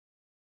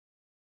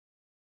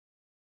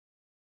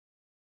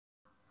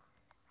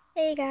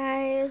Hey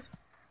guys,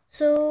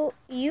 so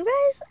you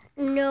guys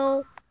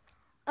know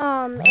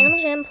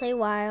Animal Jam Play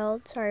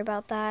Wild. Sorry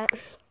about that.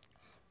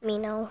 Me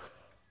know.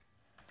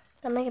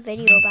 I'll make a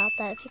video about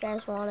that if you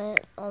guys want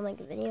it. I'll make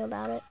a video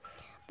about it.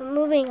 But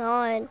moving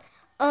on.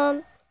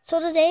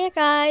 So today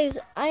guys,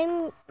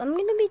 I'm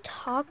gonna be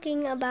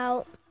talking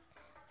about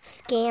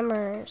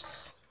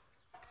scammers.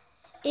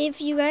 If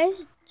you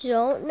guys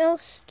don't know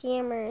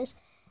scammers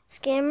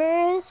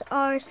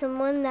are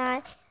someone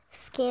that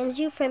scams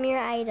you from your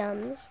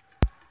items.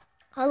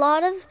 A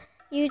lot of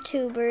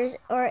YouTubers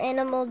or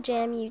Animal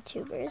Jam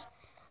YouTubers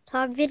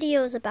talk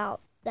videos about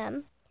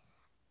them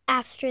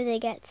after they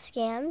get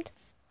scammed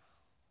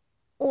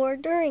or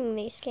during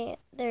they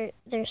their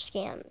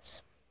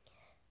scams.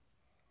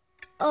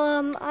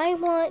 I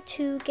want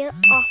to get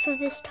off of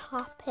this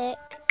topic.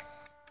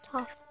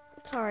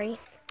 Sorry,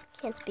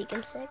 can't speak.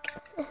 I'm sick,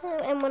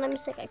 and when I'm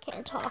sick, I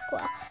can't talk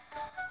well.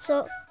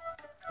 So,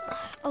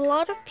 a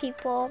lot of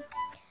people,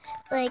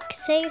 like,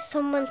 say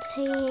someone's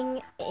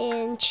saying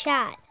in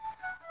chat,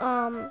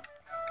 go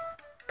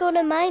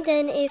to my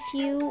den if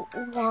you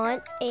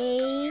want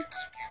a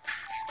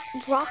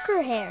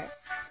rocker hair.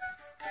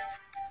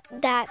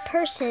 That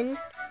person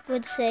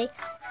would say,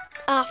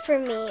 offer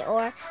me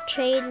or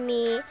trade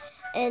me,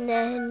 and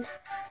then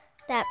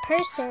that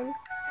person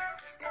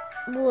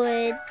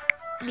would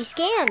be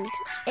scammed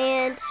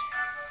and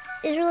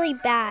is really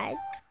bad.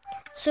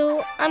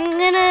 So I'm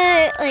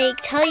gonna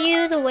tell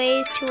you the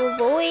ways to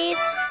avoid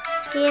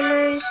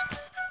scammers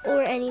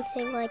or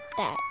anything like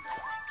that.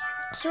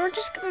 So we're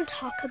just gonna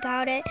talk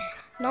about it,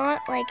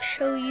 not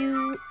show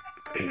you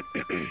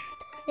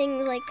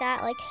things like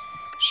that, like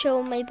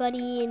show my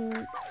buddy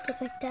and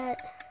stuff like that.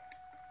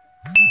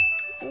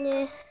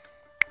 Yeah.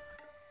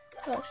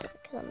 Well,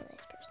 except because I'm a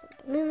nice person.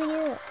 But moving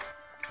on.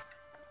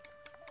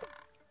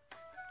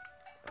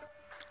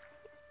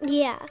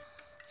 Yeah.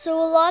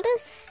 So a lot of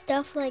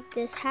stuff like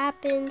this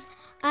happens.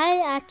 I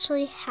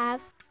actually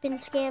have been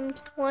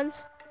scammed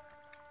once.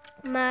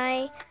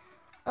 My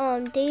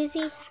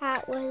Daisy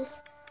hat was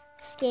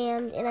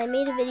scammed, and I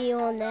made a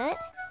video on that.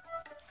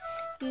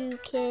 You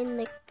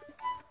can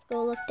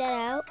go look that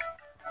out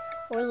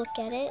or look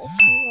at it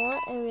if you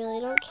want. I really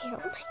don't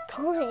care.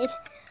 Oh my god.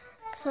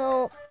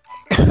 So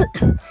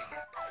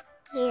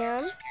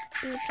yeah,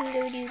 you can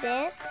go do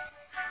that.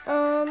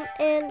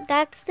 And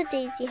that's the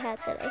Daisy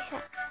hat that I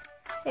had.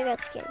 I got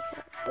scammed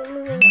for. But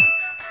moving on.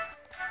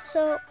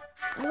 So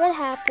what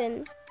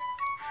happened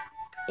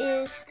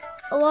is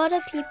a lot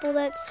of people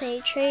that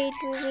say trade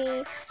with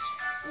me,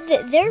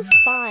 they're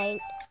fine.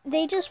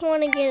 They just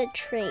want to get a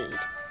trade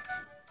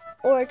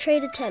or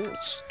trade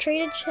attempts.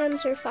 Trade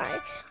attempts are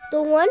fine.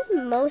 The one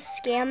most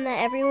scam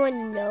that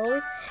everyone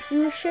knows,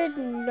 you should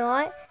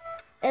not,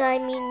 and I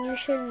mean you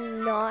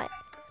should not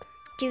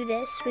do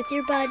this with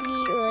your buddy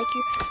or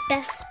your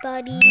best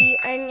buddy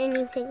or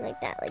anything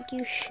like that.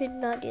 You should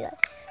not do that.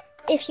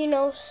 If you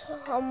know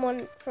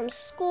someone from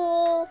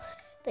school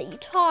that you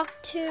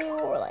talk to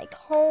or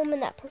home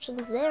and that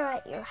person's there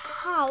at your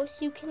house,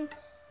 you can,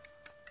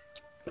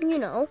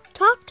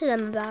 talk to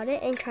them about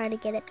it and try to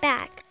get it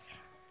back.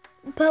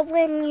 But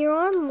when you're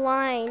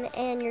online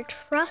and you're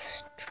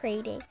trust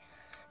trading,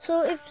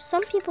 so if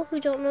some people who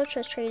don't know what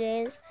trust trade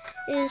is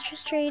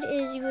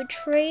you would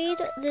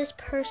trade this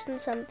person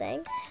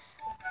something,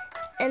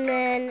 and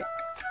then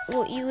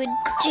what you would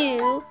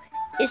do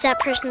is that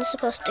person is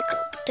supposed to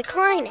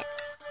decline it.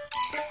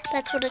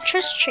 That's what a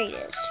trust trade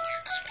is.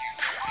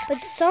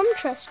 But some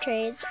trust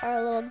trades are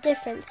a little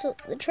different. So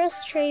the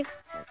trust trade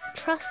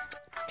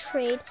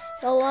that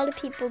a lot of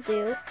people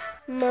do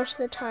most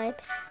of the time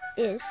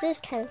is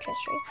this kind of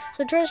trust trade.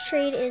 So trust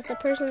trade is the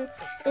person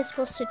is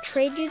supposed to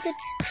trade you the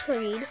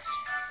trade.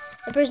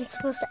 The person's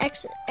supposed to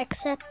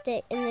accept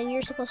it, and then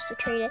you're supposed to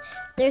trade it.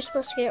 They're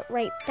supposed to get it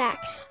right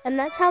back. And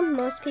that's how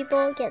most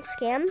people get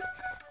scammed.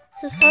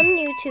 So some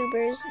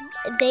YouTubers,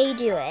 they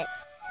do it,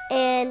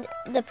 and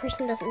the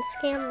person doesn't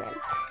scam them.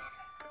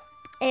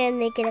 And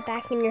they get it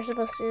back, and you're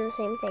supposed to do the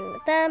same thing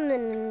with them,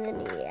 and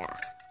then yeah.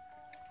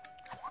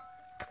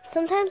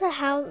 Sometimes that's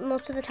how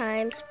most of the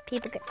times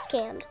people get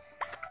scammed.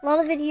 A lot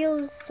of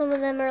videos, some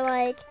of them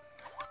are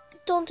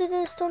don't do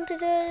this, don't do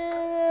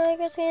that, I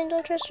got scammed,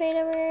 don't trust trade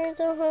ever, it's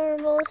a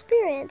horrible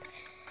experience.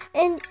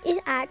 And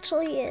it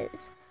actually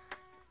is.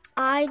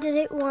 I did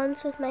it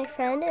once with my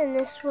friend, and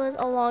this was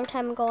a long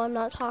time ago. I'm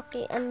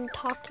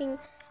talking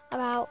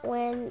about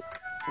when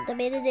the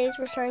beta days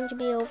were starting to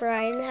be over.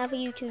 I didn't have a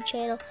YouTube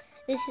channel.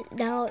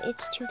 Now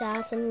it's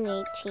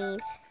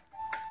 2018.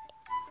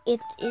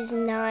 It is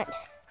not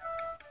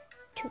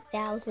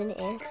 2014.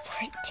 In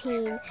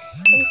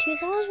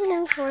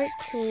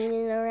 2014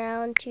 and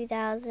around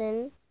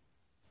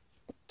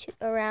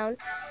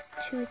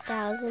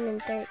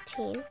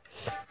 2013,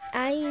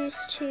 I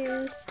used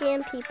to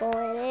scam people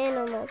in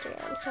Animal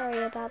Jam.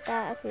 Sorry about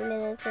that a few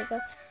minutes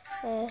ago.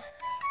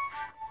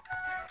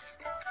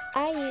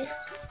 I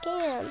used to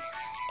scam,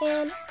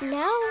 and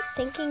now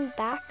thinking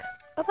back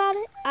about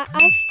it, I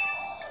feel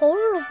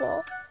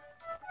horrible.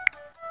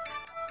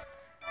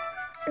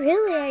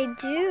 Really, I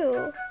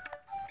do.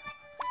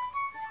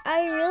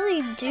 I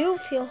really do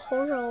feel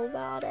horrible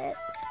about it.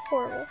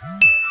 Horrible.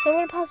 So I'm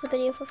gonna pause the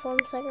video for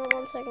 1 second,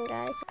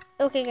 guys.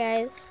 Okay,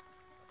 guys,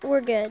 we're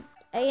good.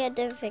 I had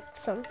to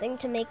fix something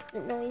to make the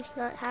noise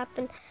not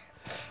happen.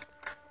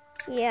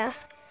 Yeah.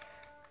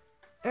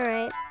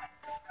 Alright.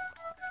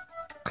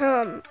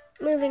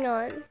 Moving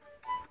on.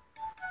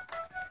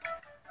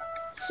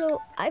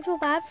 So I feel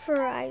bad for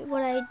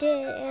what I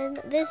did,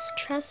 and this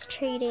trust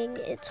trading,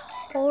 it's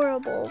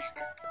horrible.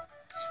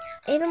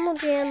 Animal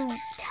Jam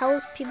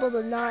tells people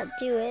to not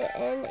do it,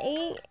 and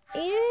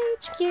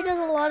AJHQ does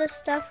a lot of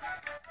stuff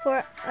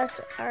for us,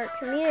 our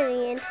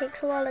community, and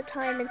takes a lot of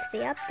time into the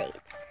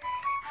updates.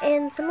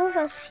 And some of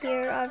us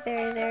here are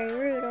very, very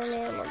rude on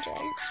Animal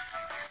Jam.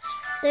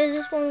 There's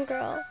this one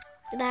girl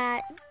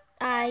that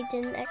I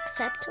didn't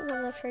accept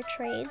one of her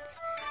trades,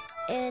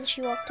 and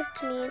she walked up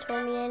to me and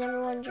told me I never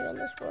wanted you in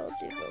this world,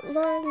 dude.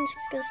 Lauren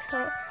was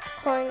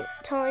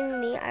telling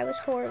me I was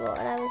horrible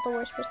and I was the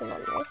worst person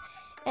on earth.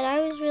 And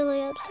I was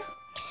really upset.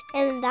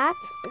 And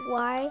that's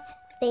why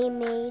they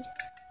made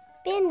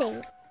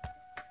banding.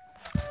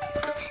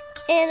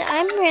 And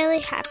I'm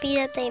really happy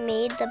that they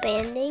made the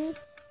banding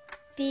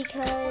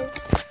because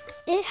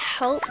it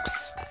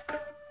helps.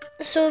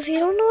 So if you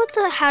don't know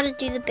how to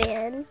do the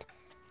band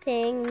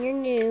thing, and you're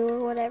new or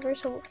whatever,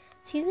 so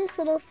see this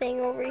little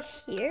thing over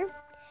here?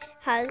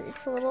 Has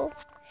its little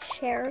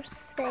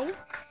sheriff's thing.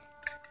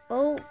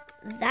 Oh,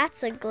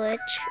 that's a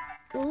glitch.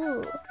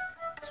 Ooh.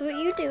 So what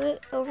you do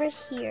over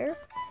here,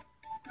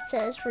 it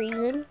says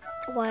reason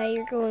why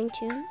I'm going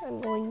to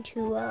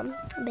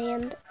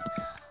ban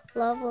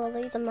Love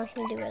Lilies. I'm not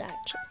going to do it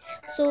actually.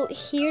 So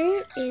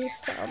here is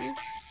some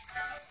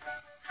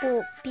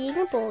being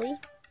a bully,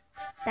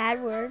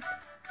 bad words,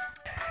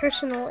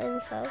 personal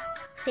info,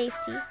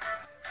 safety,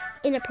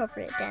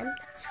 inappropriate den,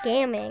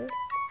 scamming,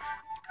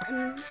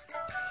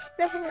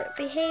 inappropriate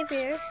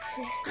behavior,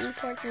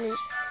 inappropriate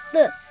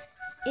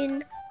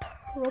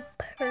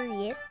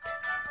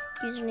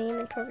username,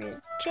 inappropriate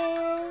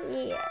jam,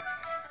 yeah.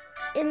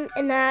 And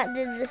that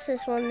this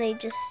is when they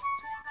just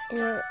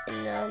put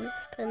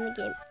in the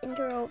game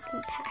intro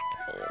and pack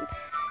name.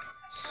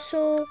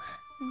 So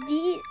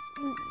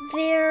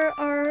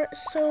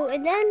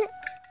and then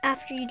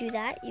after you do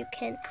that, you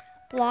can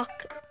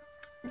block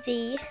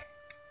the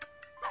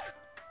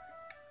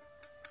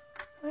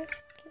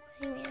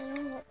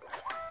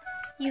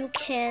you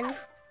can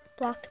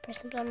block the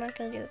person, but I'm not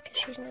gonna do it because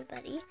she's my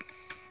buddy.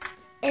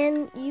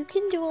 And you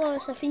can do a lot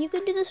of stuff, and you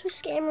can do this with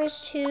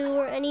scammers too,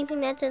 or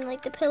anything that's in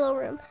like the pillow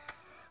room,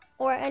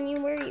 or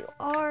anywhere you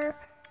are.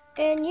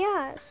 And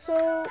yeah,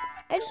 so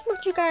I just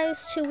want you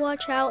guys to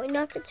watch out and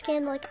not get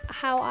scammed like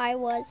how I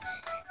was.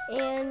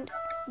 And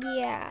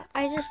yeah,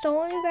 I just don't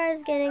want you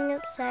guys getting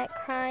upset,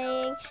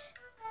 crying,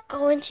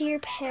 going to your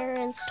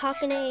parents,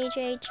 talking to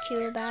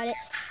AJHQ about it.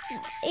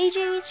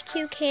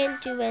 AJHQ can't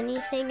do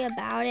anything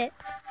about it.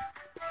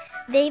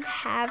 They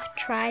have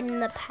tried in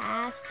the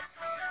past,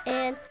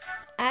 and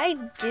I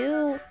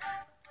do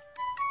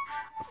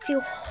feel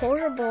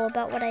horrible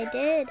about what I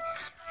did,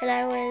 and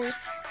I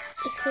was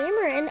a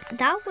scammer, and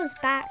that was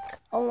back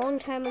a long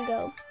time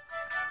ago.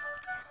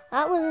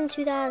 That was in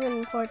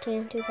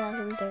 2014,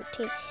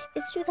 2013.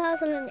 It's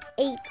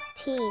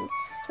 2018,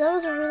 so that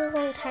was a really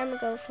long time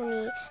ago for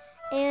me,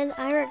 and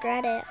I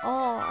regret it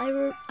all.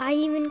 I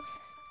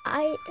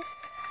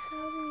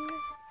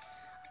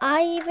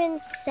even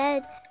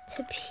said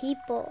to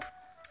people,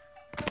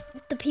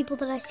 the people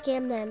that I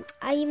scammed them,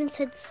 I even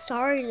said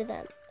sorry to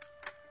them.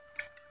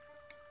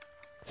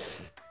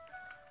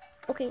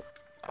 Okay,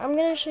 I'm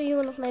gonna show you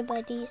one of my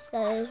buddies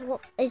that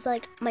is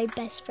like my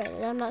best friend,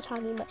 and I'm not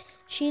talking about,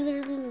 she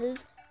literally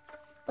lives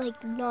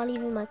like not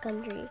even my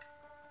country,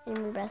 and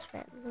we're best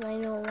friends, and I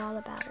know a lot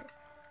about her.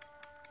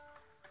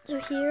 So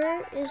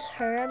here is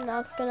her. I'm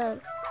not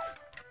gonna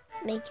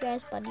make you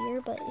guys buddy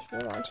her, but if you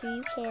want to,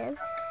 you can.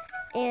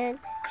 And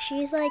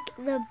she's like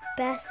the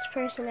best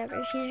person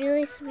ever. She's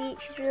really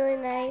sweet, she's really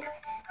nice,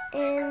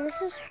 and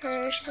this is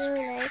her. She's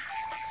really nice.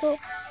 So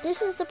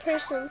this is the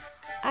person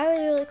I was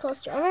really close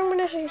to. I'm going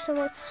to show you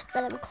someone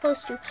that I'm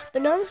close to,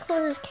 but not as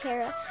close as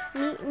Kara.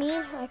 Me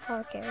and I call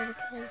her Kara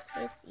because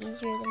it's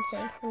easier than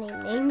saying her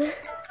name.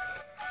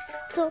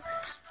 So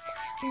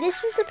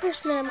this is the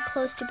person that I'm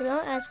close to, but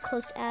not as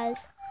close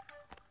as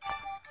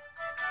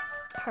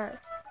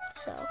her.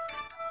 So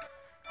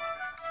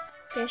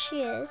here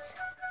she is.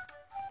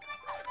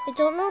 I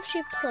don't know if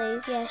she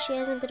plays. Yeah, she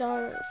hasn't been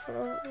on for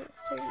over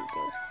 30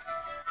 days.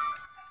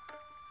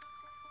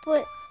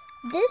 But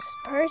this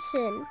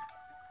person,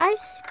 I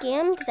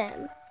scammed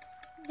them.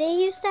 They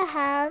used to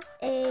have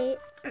a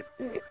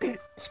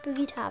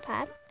spooky top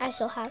hat. I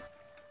still have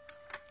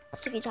a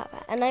spooky top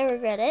hat, and I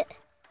regret it.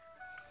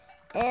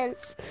 And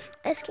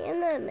I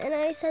scammed them, and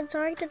I said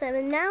sorry to them,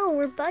 and now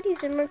we're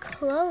buddies and we're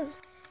close.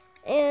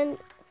 And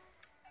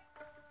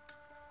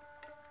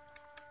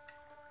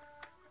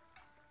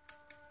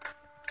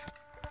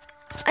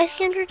I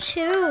scammed her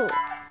too.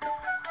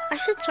 I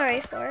said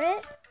sorry for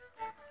it.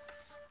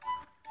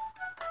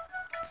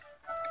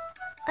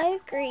 I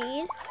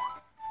agreed.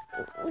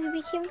 we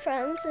became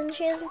friends, and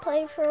she hasn't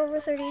played for over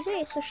 30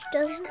 days, so she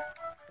doesn't.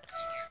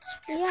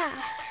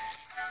 Yeah.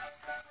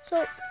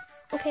 So,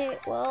 okay,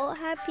 well,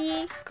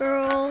 Happy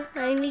Girl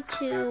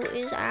 92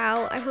 is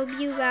out. I hope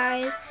you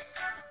guys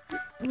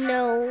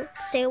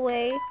stay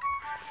away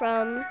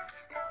from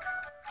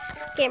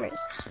scammers.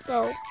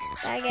 So,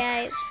 bye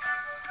guys.